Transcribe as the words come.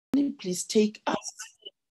please take us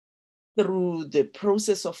through the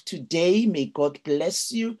process of today. May God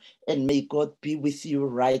bless you and may God be with you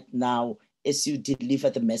right now as you deliver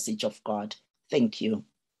the message of God. Thank you.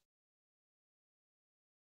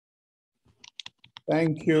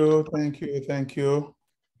 Thank you, thank you, thank you.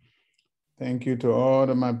 Thank you to all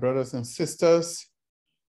of my brothers and sisters,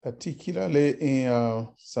 particularly in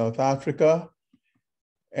South Africa,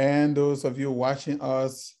 and those of you watching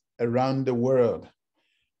us around the world.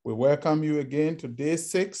 We welcome you again to day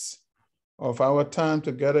 6 of our time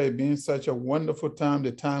together. It's been such a wonderful time.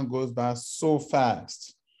 The time goes by so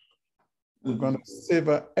fast. We're going to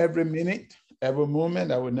savor every minute, every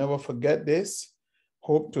moment. I will never forget this.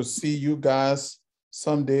 Hope to see you guys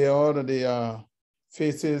someday. All of the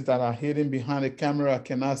faces that are hidden behind the camera I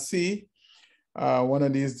cannot see. One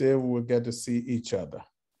of these days we will get to see each other.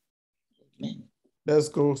 Amen. Let's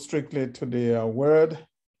go strictly to the word.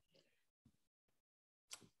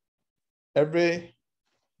 Every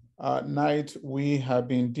night we have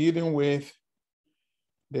been dealing with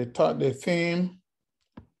the theme,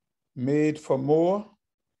 Made for More.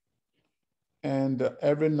 And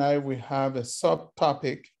every night we have a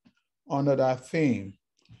subtopic under that theme.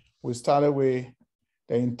 We started with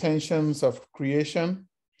the intentions of creation.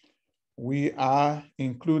 We are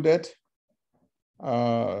included,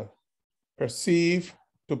 perceive,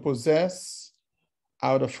 to possess,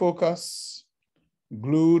 out of focus,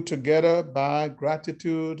 glued together by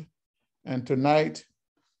gratitude, and tonight,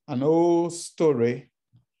 an old story,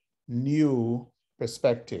 new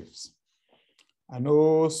perspectives. An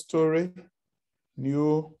old story,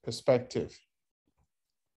 new perspective.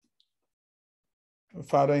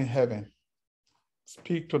 Father in heaven,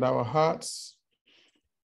 speak to our hearts,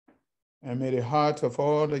 and may the heart of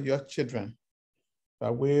all of your children, by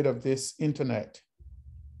way of this internet,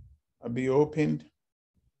 be opened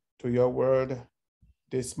to your word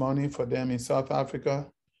this morning for them in South Africa,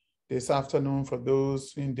 this afternoon for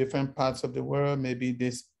those in different parts of the world, maybe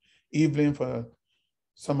this evening for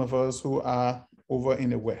some of us who are over in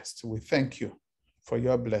the West. We thank you for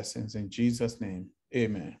your blessings in Jesus' name,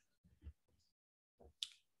 amen.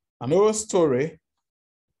 An old story,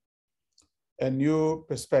 a new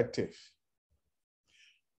perspective.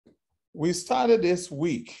 We started this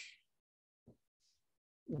week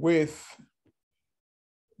with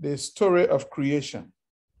the story of creation.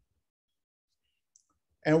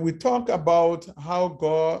 And we talk about how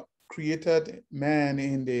God created man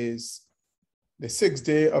in the 6th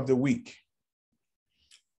day of the week.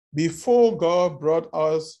 Before God brought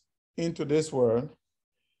us into this world,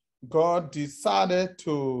 God decided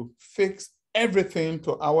to fix everything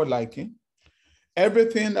to our liking.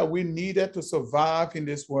 Everything that we needed to survive in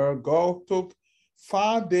this world, God took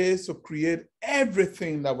 5 days to create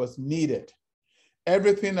everything that was needed,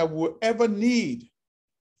 everything that we'll ever need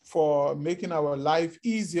for making our life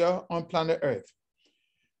easier on planet Earth.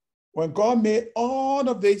 When God made all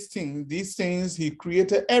of these things, he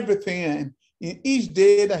created everything, and in each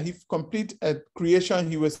day that he completed a creation,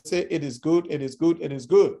 he would say, it is good, it is good, it is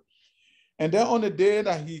good. And then on the day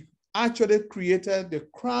that he actually created the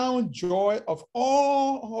crown joy of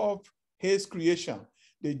all of his creation,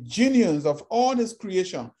 the genius of all his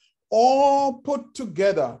creation, all put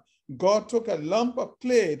together, God took a lump of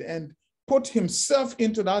clay and put himself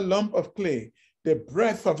into that lump of clay, the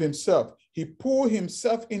breath of himself. He poured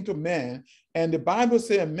himself into man, and the Bible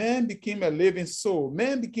says man became a living soul.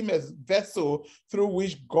 Man became a vessel through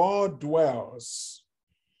which God dwells.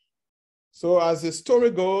 So as the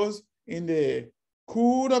story goes, in the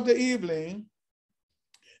cool of the evening,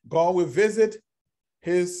 God will visit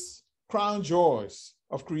his crown joys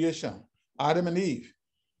of creation, Adam and Eve.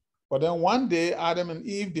 But then one day, Adam and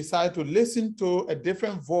Eve decided to listen to a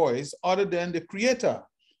different voice other than the Creator.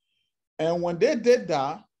 And when they did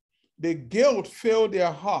that, the guilt filled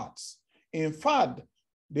their hearts. In fact,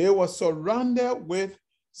 they were surrounded with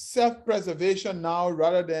self-preservation now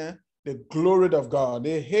rather than the glory of God.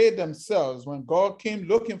 They hate themselves when God came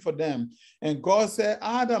looking for them. And God said,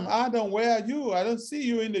 Adam, Adam, where are you? I don't see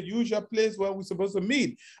you in the usual place where we're supposed to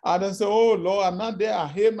meet. Adam said, oh, Lord, I'm not there. I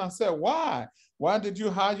hate myself. Why? Why did you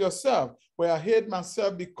hide yourself? Well, I hate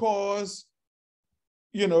myself because,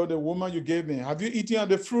 you know, the woman you gave me. Have you eaten of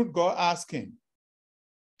the fruit? God asked him.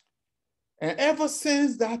 And ever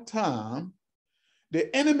since that time,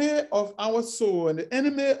 the enemy of our soul and the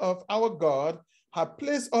enemy of our God have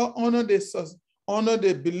placed us under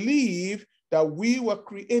the belief that we were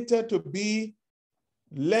created to be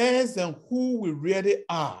less than who we really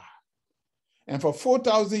are. And for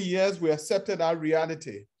 4,000 years, we accepted that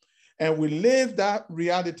reality. And we lived that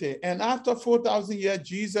reality. And after 4,000 years,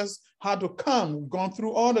 Jesus had to come. We've gone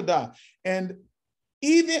through all of that. And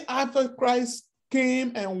even after Christ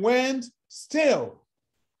came and went, still.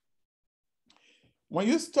 When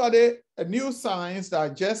you study a new science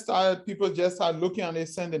that people just started looking at it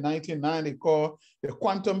since the 1990s called the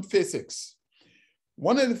quantum physics.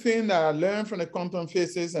 One of the things that I learned from the quantum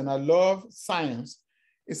physics, and I love science,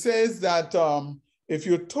 it says that if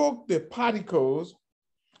you took the particles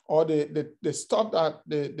or the stuff that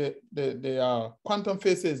the quantum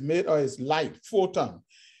physics is made of is light, photon.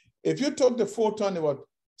 If you took the photon,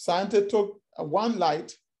 scientists took one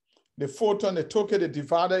light, the photon, they took it, they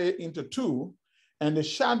divided it into two, and they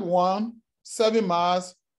shot one 7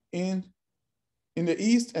 miles in the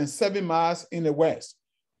east and 7 miles in the west.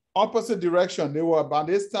 Opposite direction, they were about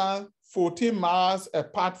this time 14 miles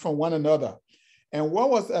apart from one another. And what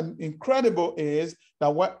was incredible is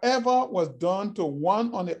that whatever was done to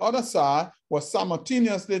one on the other side was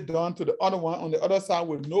simultaneously done to the other one on the other side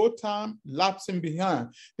with no time lapsing behind.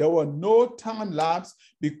 There were no time lapse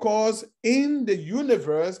because in the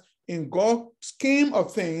universe, in God's scheme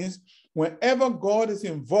of things, whenever God is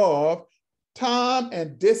involved, time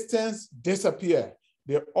and distance disappear.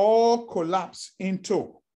 They all collapse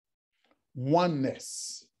into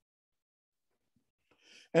oneness.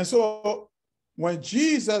 And so when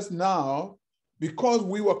Jesus now, because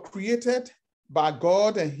we were created by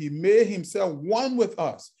God and he made himself one with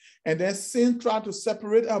us, and then sin tried to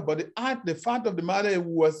separate us, but the fact of the matter is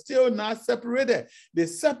we were still not separated. The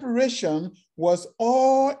separation was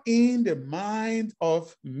all in the mind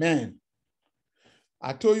of man.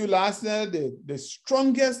 I told you last night the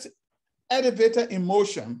strongest elevator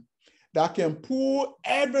emotion that can pull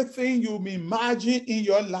everything you imagine in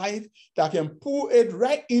your life, that can pull it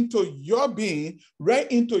right into your being,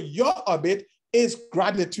 right into your orbit, is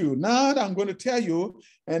gratitude. Now I'm going to tell you,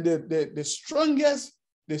 and the strongest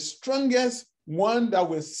one that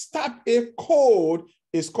will stop a cold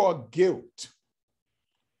is called guilt.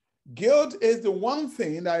 Guilt is the one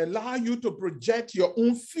thing that allows you to project your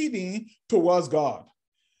own feeling towards God.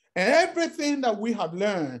 And everything that we have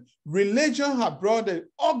learned, religion has brought the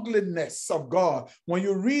ugliness of God. When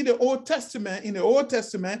you read the Old Testament, in the Old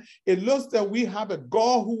Testament, it looks that we have a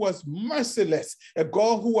God who was merciless, a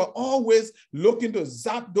God who was always looking to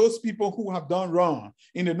zap those people who have done wrong.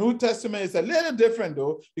 In the New Testament, it's a little different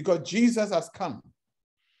though, because Jesus has come.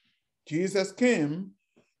 Jesus came.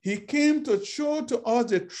 He came to show to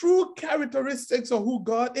us the true characteristics of who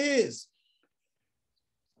God is.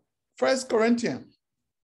 1 Corinthians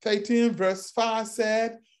 13 verse 5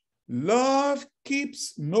 said, love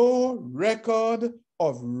keeps no record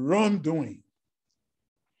of wrongdoing.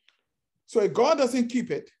 So if God doesn't keep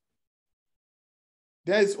it,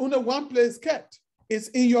 there is only one place kept. It's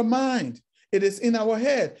in your mind. It is in our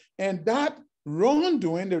head. And that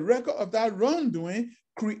wrongdoing, the record of that wrongdoing,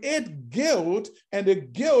 create guilt, and the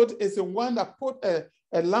guilt is the one that put a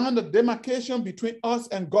line of demarcation between us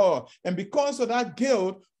and God. And because of that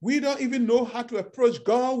guilt, we don't even know how to approach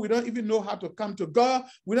God. We don't even know how to come to God.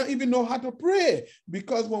 We don't even know how to pray.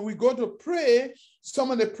 Because when we go to pray, some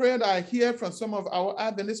of the prayer that I hear from some of our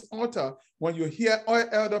Adventist altar, when you hear our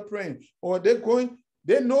elder praying, or they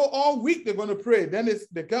know all week they're going to pray. Then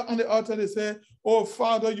they get on the altar, they say, oh,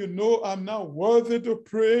 Father, you know I'm not worthy to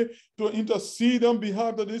pray, to intercede on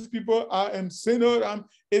behalf of these people. I am sinner.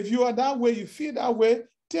 If you are that way, you feel that way,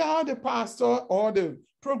 tell the pastor or the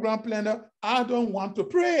program planner, I don't want to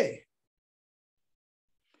pray.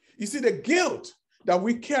 You see, the guilt that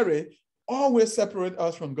we carry always separate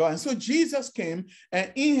us from God. And so Jesus came,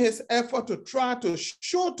 and in his effort to try to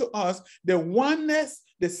show to us the oneness,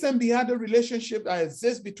 the symbiotic relationship that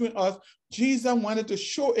exists between us, Jesus wanted to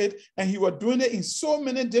show it, and he was doing it in so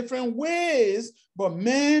many different ways, but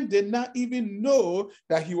man did not even know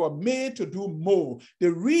that he was made to do more.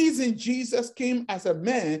 The reason Jesus came as a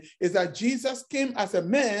man is that Jesus came as a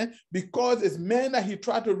man because it's man that he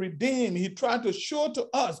tried to redeem. He tried to show to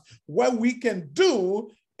us what we can do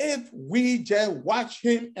if we just watch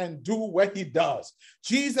him and do what he does.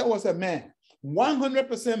 Jesus was a man,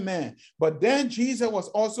 100% man, but then Jesus was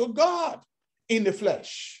also God in the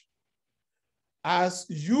flesh. As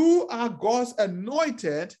you are God's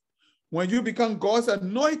anointed, when you become God's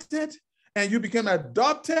anointed and you become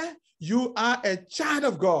adopted, you are a child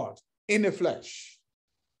of God in the flesh.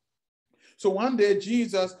 So one day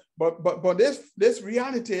Jesus, but this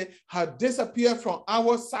reality had disappeared from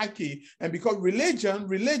our psyche, and because religion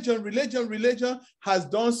has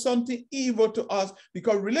done something evil to us,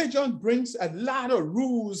 because religion brings a lot of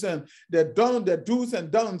rules and the do's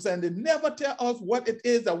and don'ts, and they never tell us what it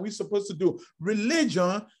is that we're supposed to do.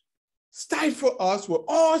 Religion stifles us with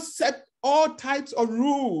all types of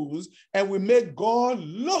rules, and we make God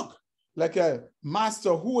look like a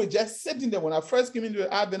master who was just sitting there. When I first came into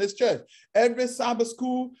the Adventist church, every Sabbath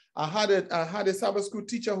school, I had a Sabbath school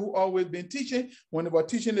teacher who always been teaching. When they were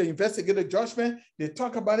teaching the investigative judgment, they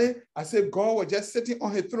talk about it. I said, God was just sitting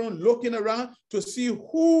on his throne, looking around to see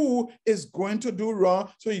who is going to do wrong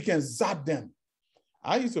so he can zap them.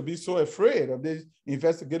 I used to be so afraid of this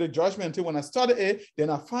investigative judgment until when I started it, then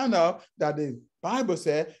I found out that the Bible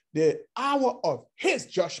said the hour of his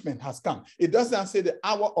judgment has come. It doesn't say the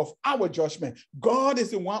hour of our judgment. God is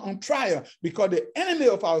the one on trial because the enemy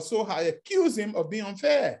of our soul has accused him of being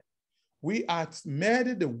unfair. We are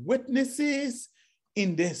merely the witnesses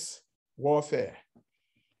in this warfare,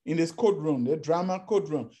 in this courtroom, the drama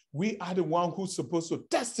courtroom. We are the one who's supposed to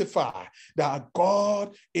testify that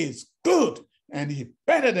God is good and he's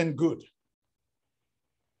better than good.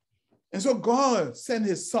 And so God sent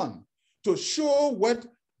his son to show what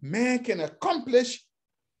man can accomplish,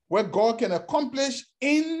 what God can accomplish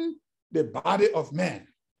in the body of man.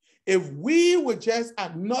 If we would just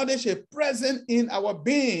acknowledge a presence in our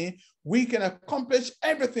being, we can accomplish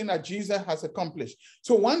everything that Jesus has accomplished.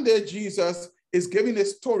 So one day Jesus is giving a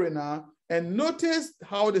story now, and notice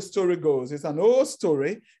how the story goes. It's an old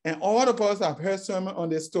story, and all of us have heard sermon on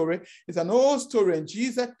this story. It's an old story, and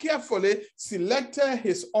Jesus carefully selected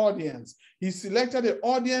his audience. He selected the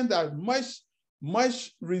audience that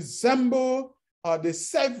much resemble the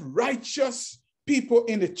self-righteous people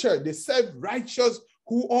in the church, the self-righteous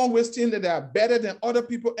who always think that they are better than other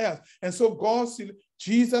people else. And so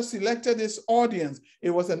Jesus selected this audience. It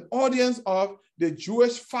was an audience of the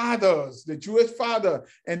Jewish fathers,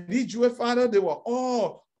 and these Jewish fathers, they were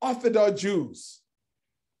all Orthodox Jews.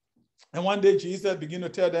 And one day Jesus began to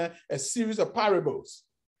tell them a series of parables.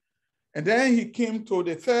 And then he came to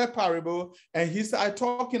the third parable, and he started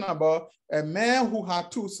talking about a man who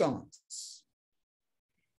had two sons.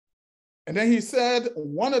 And then he said,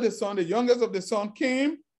 one of the sons, the youngest of the son,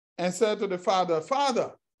 came and said to the father,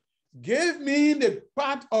 Father, give me the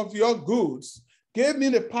part of your goods. Give me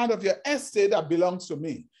the part of your estate that belongs to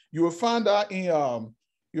me. You will find that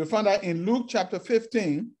in Luke chapter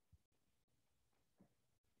 15.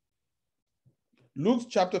 Luke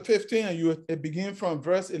chapter 15, and you begin from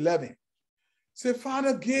verse 11. Say,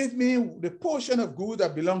 Father, give me the portion of goods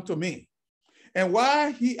that belong to me. And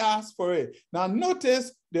why he asked for it. Now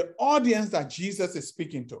notice the audience that Jesus is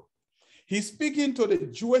speaking to. He's speaking to the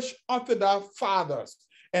Jewish Orthodox fathers.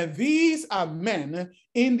 And these are men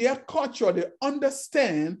in their culture. They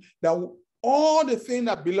understand that all the thing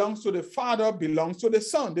that belongs to the father belongs to the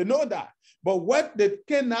son. They know that. But what they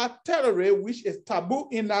cannot tolerate, which is taboo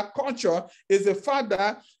in that culture, is the fact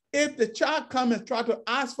that if the child comes and tries to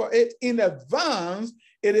ask for it in advance,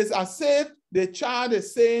 it is as if the child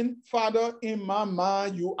is saying, Father, in my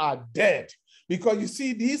mind, you are dead. Because you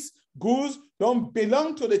see, these goods don't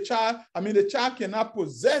belong to the child. I mean, the child cannot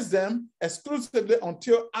possess them exclusively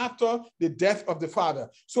until after the death of the father.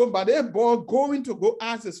 So by that boy going to go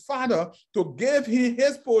ask his father to give him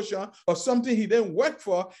his portion of something he didn't work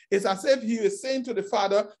for, it's as if he is saying to the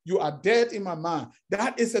father, you are dead in my mind.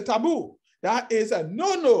 That is a taboo. That is a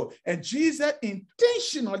no-no. And Jesus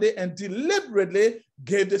intentionally and deliberately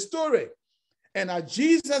gave the story. And as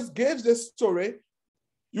Jesus gave the story,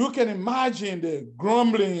 you can imagine the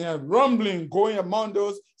grumbling and rumbling going among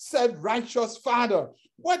those self-righteous fathers.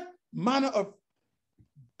 What manner of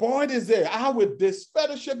boy is there? I will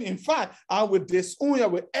disfellowship him. In fact, I will disown him, I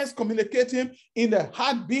will excommunicate him in the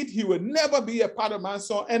heartbeat. He will never be a part of my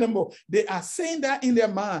son anymore. They are saying that in their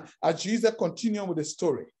mind as Jesus continued with the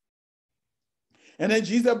story. And then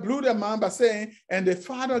Jesus blew their mind by saying, and the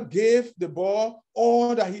father gave the boy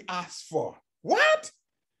all that he asked for. What?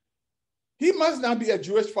 He must not be a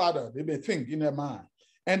Jewish father, they may think in their mind.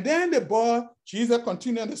 And then the boy, Jesus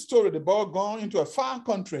continued the story, the boy gone into a far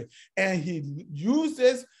country, and he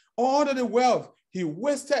uses all of the wealth. He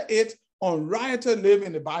wasted it on riotous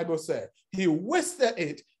living, the Bible said. He wasted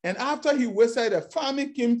it. And after he wasted it, a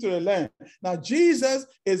famine came to the land. Now, Jesus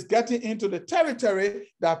is getting into the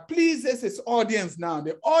territory that pleases his audience now.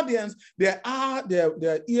 The audience, their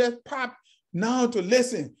ears popped now to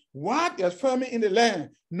listen. What? There's famine in the land.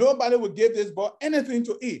 Nobody would give this boy anything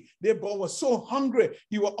to eat. The boy was so hungry,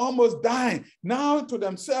 he was almost dying. Now to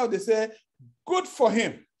themselves, they said, good for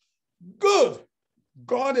him. Good.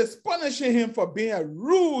 God is punishing him for being a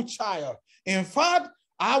rude child. In fact,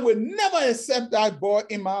 I will never accept that boy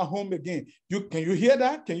in my home again. Can you hear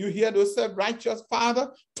that? Can you hear those self-righteous fathers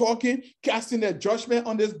talking, casting their judgment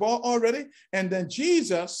on this boy already? And then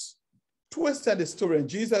Jesus twisted the story. And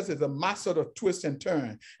Jesus is a master of twist and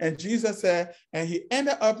turn. And Jesus said, and he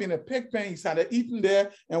ended up in a pig pen. He started eating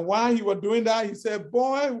there. And while he was doing that, he said,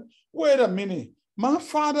 boy, wait a minute. My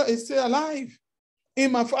Father is still alive.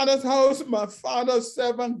 In my Father's house, my Father's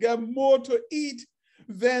servant get more to eat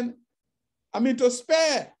than, to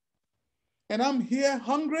spare. And I'm here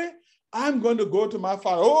hungry. I'm going to go to my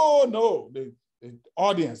Father. Oh, no. The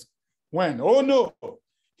audience went, oh, no.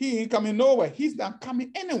 He ain't coming nowhere. He's not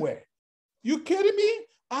coming anywhere. You kidding me?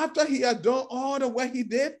 After he had done all the work he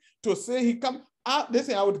did to say he come out,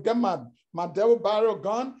 listen, I would get my double barrel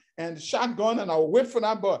gun and shotgun and I would wait for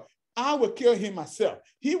that boy. I would kill him myself.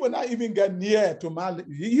 He would not even get near to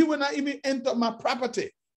he would not even enter my property.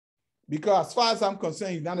 Because as far as I'm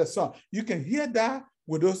concerned, he's not a son. You can hear that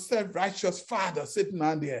with those self-righteous fathers sitting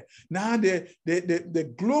down there. Now they're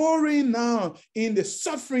glorying now in the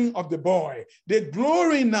suffering of the boy. They're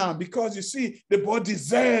glorying now because you see, the boy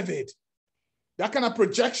deserves it. That kind of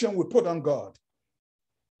projection we put on God.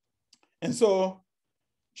 And so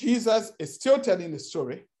Jesus is still telling the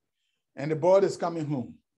story, and the boy is coming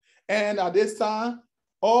home. And at this time,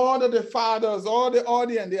 all of the fathers, all the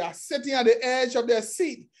audience, they are sitting at the edge of their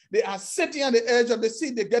seat. They are sitting at the edge of the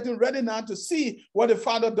seat. They're getting ready now to see what the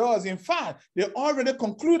Father does. In fact, they already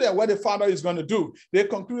concluded what the Father is going to do. They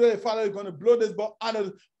concluded the Father is going to blow this ball out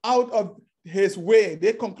of his way.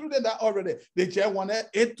 They concluded that already. They just wanted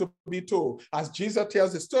it to be told. As Jesus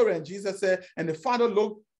tells the story, and Jesus said, and the Father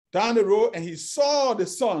looked down the road and he saw the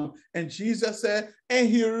son. And Jesus said, and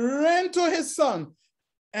he ran to his son.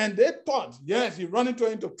 And they thought, yes, he ran into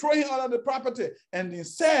him to throw him out of the property. And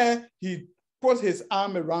instead, he put his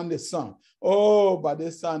arm around the son. Oh, by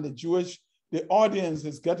this time, the audience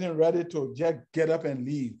is getting ready to just get up and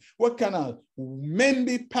leave. What kind of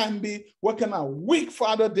mamby-pamby, what kind of weak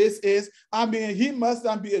father this is? He must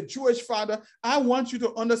not be a Jewish father. I want you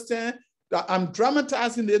to understand that I'm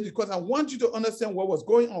dramatizing this because I want you to understand what was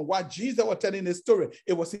going on, why Jesus was telling this story.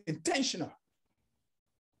 It was intentional.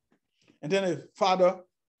 And then the father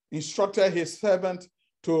instructed his servant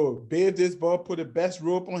to bathe this boy, put the best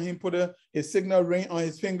robe on him, put his signal ring on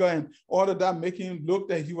his finger, and all of that, making him look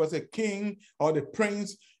that he was a king or the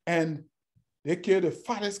prince. And they killed the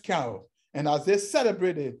fattest cow. And as they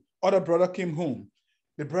celebrated, other brother came home.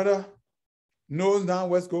 The brother knows now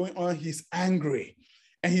what's going on. He's angry.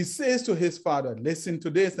 And he says to his father, listen to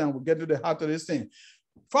this, and we'll get to the heart of this thing.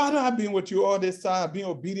 Father, I've been with you all this time. I've been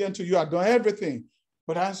obedient to you. I've done everything.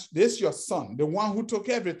 But as this your son, the one who took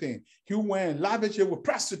everything, he went and lavished it with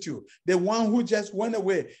prostitute, the one who just went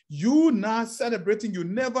away. You not celebrating, you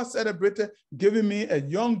never celebrated giving me a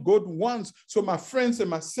young goat once so my friends and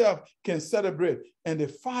myself can celebrate. And the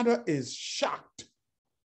father is shocked.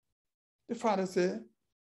 The father said,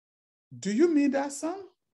 do you mean that, son?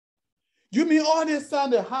 You mean all this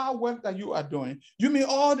time, the hard work that you are doing? You mean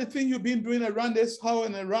all the things you've been doing around this house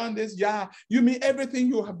and around this yard? You mean everything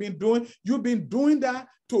you have been doing? You've been doing that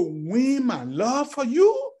to win my love for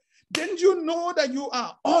you? Didn't you know that you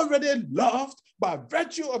are already loved by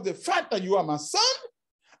virtue of the fact that you are my son?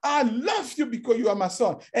 I love you because you are my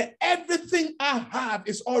son. And everything I have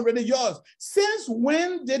is already yours. Since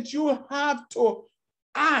when did you have to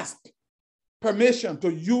ask permission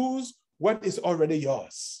to use what is already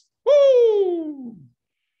yours? Woo!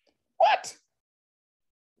 What?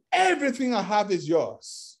 Everything I have is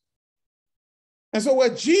yours. And so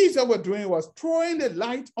what Jesus was doing was throwing the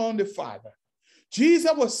light on the Father.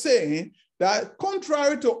 Jesus was saying that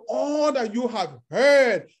contrary to all that you have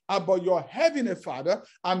heard about your heavenly Father,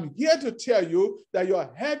 I'm here to tell you that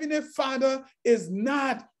your heavenly Father is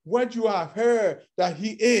not what you have heard that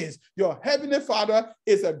he is. Your heavenly Father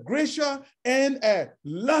is a gracious and a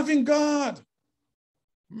loving God.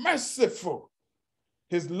 Merciful.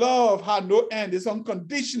 His love had no end. It's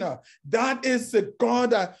unconditional. That is the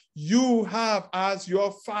God that you have as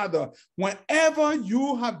your Father. Whenever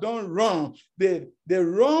you have done wrong, the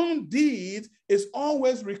wrong deed is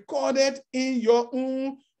always recorded in your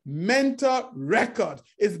own mental record.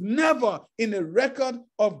 It's never in the record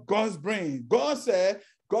of God's brain. God said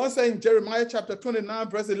in Jeremiah chapter 29,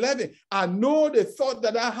 verse 11, I know the thought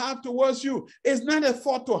that I have towards you. It's not a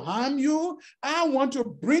thought to harm you. I want to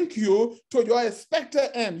bring you to your expected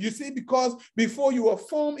end. You see, because before you were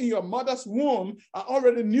formed in your mother's womb, I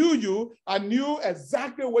already knew you. I knew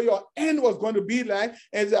exactly what your end was going to be like.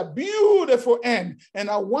 It's a beautiful end. And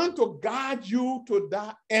I want to guide you to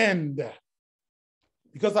that end.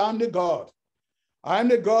 Because I'm the God. I'm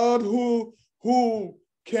the God who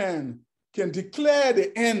can declare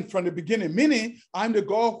the end from the beginning, meaning I'm the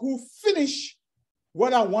God who finish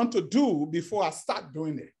what I want to do before I start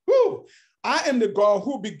doing it. Woo! I am the God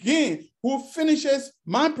who finishes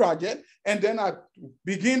my project, and then I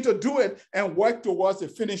begin to do it and work towards the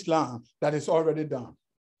finish line that is already done.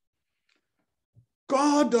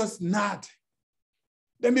 God does not,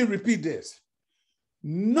 let me repeat this.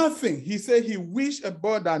 nothing. He said he wished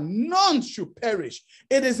above that none should perish.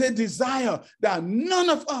 It is a desire that none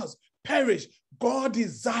of us perish. God's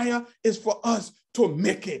desire is for us to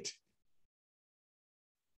make it.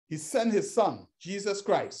 He sent his son, Jesus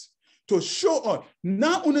Christ, to show us,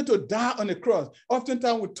 not only to die on the cross.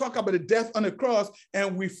 Oftentimes we talk about the death on the cross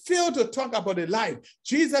and we fail to talk about the life.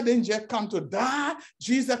 Jesus didn't just come to die.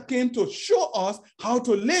 Jesus came to show us how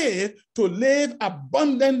to live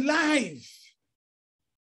abundant life.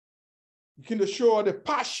 He came to show us the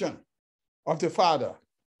passion of the Father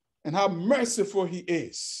and how merciful he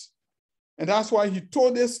is. And that's why he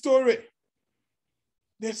told this story.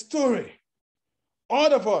 This story.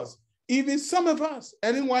 All of us, even some of us,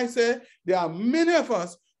 Ellen White said, there are many of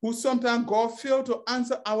us who sometimes God failed to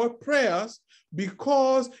answer our prayers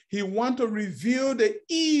because he wants to reveal the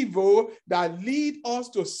evil that lead us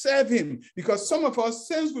to serve him. Because some of us,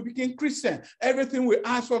 since we became Christian, everything we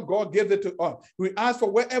ask for, God gives it to us. We ask for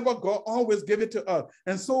whatever, God always gives it to us.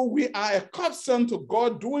 And so we are accustomed to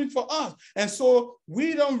God doing for us. And so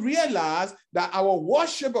we don't realize that our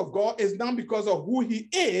worship of God is not because of who he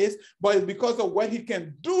is, but it's because of what he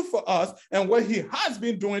can do for us and what he has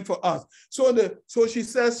been doing for us. So she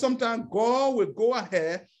says sometimes God will go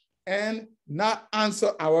ahead and not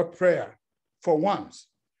answer our prayer for once,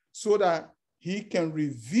 so that he can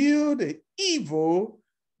reveal the evil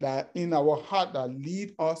that in our heart that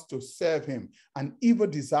lead us to serve him, an evil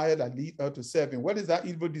desire that lead us to serve him. What is that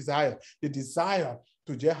evil desire? The desire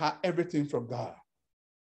to just have everything from God.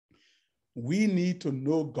 We need to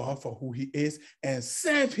know God for who he is and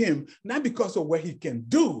serve him, not because of what he can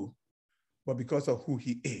do, but because of who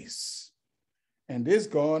he is. And this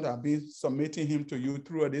God, I've been submitting him to you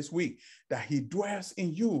throughout this week, that he dwells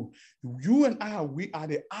in you. You and I, we are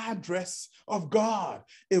the address of God.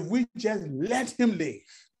 If we just let him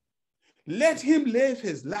live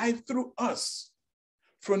his life through us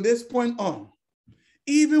from this point on.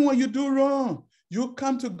 Even when you do wrong, you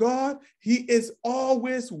come to God, he is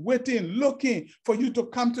always waiting, looking for you to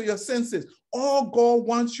come to your senses. All God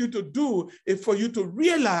wants you to do is for you to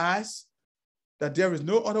realize that there is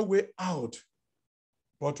no other way out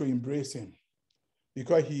but to embrace him,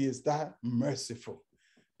 because he is that merciful,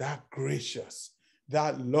 that gracious,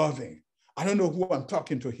 that loving. I don't know who I'm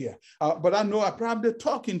talking to here, but I know I'm probably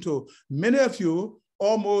talking to many of you,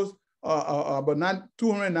 almost about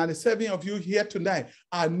 297 of you here tonight.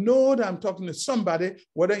 I know that I'm talking to somebody,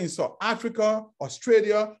 whether in South Africa,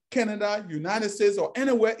 Australia, Canada, United States, or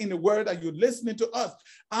anywhere in the world that you're listening to us.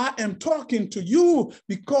 I am talking to you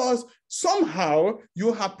because somehow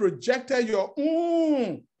you have projected your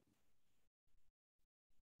own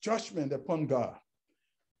judgment upon God.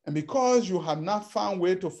 And because you have not found a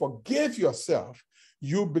way to forgive yourself,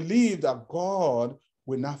 you believe that God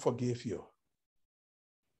will not forgive you.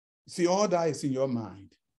 See, all that is in your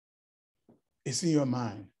mind. It's in your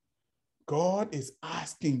mind. God is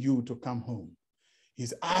asking you to come home.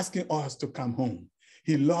 He's asking us to come home.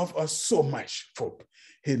 He loves us so much, folk.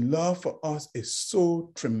 His love for us is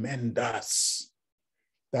so tremendous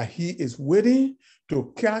that he is waiting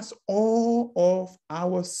to cast all of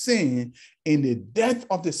our sin in the depth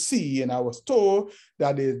of the sea. And I was told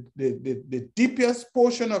that the deepest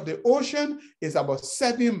portion of the ocean is about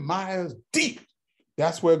 7 miles deep.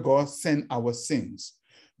 That's where God sent our sins.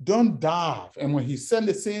 Don't dive. And when he sent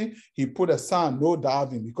the sin, he put a sign, no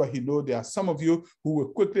diving, because he knows there are some of you who will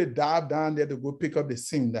quickly dive down there to go pick up the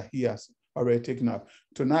sin that he has already taken up.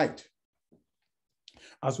 Tonight,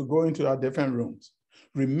 as we go into our different rooms,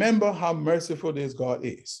 remember how merciful this God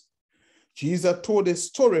is. Jesus told this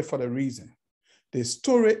story for a reason. The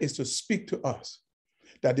story is to speak to us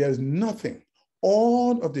that there is nothing,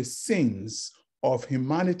 all of the sins of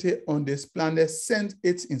humanity on this planet since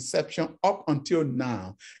its inception up until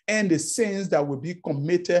now, and the sins that will be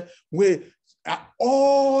committed with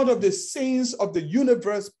all of the sins of the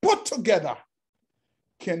universe put together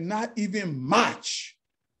cannot even match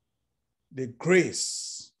the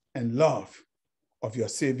grace and love of your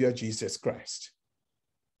Savior, Jesus Christ.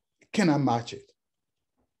 Cannot match it.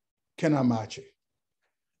 Cannot match it.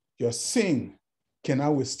 Your sin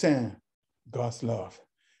cannot withstand God's love.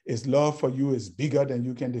 His love for you is bigger than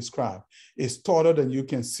you can describe. It's taller than you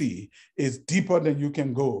can see. It's deeper than you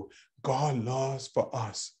can go. God's love for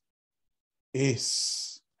us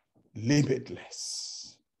is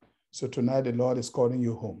limitless. So tonight the Lord is calling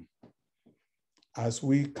you home. As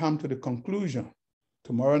we come to the conclusion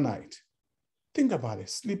tomorrow night, think about it,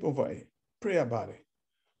 sleep over it, pray about it.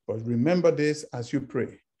 But remember this as you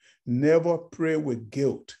pray. Never pray with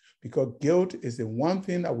guilt, because guilt is the one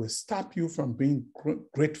thing that will stop you from being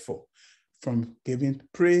grateful, from giving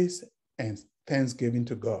praise and thanksgiving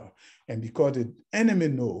to God. And because the enemy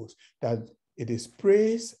knows that it is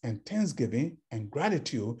praise and thanksgiving and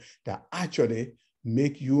gratitude that actually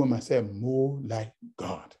make you and myself more like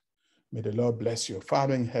God. May the Lord bless you.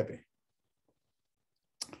 Father in heaven,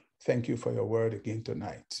 thank you for your word again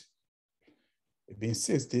tonight. It's been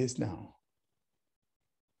 6 days now.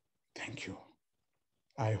 Thank you.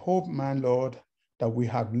 I hope, my Lord, that we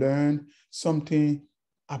have learned something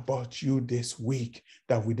about you this week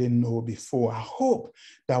that we didn't know before. I hope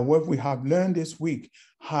that what we have learned this week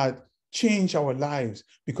had changed our lives,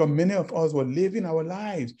 because many of us were living our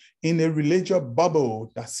lives in a religious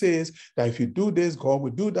bubble that says that if you do this, God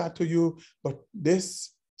will do that to you. But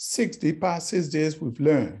this past 6 days, we've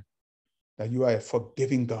learned that you are a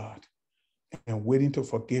forgiving God and waiting to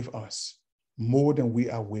forgive us more than we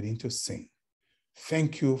are waiting to sin.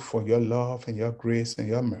 Thank you for your love and your grace and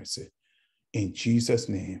your mercy. In Jesus'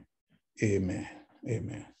 name, amen.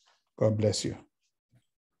 Amen. God bless you.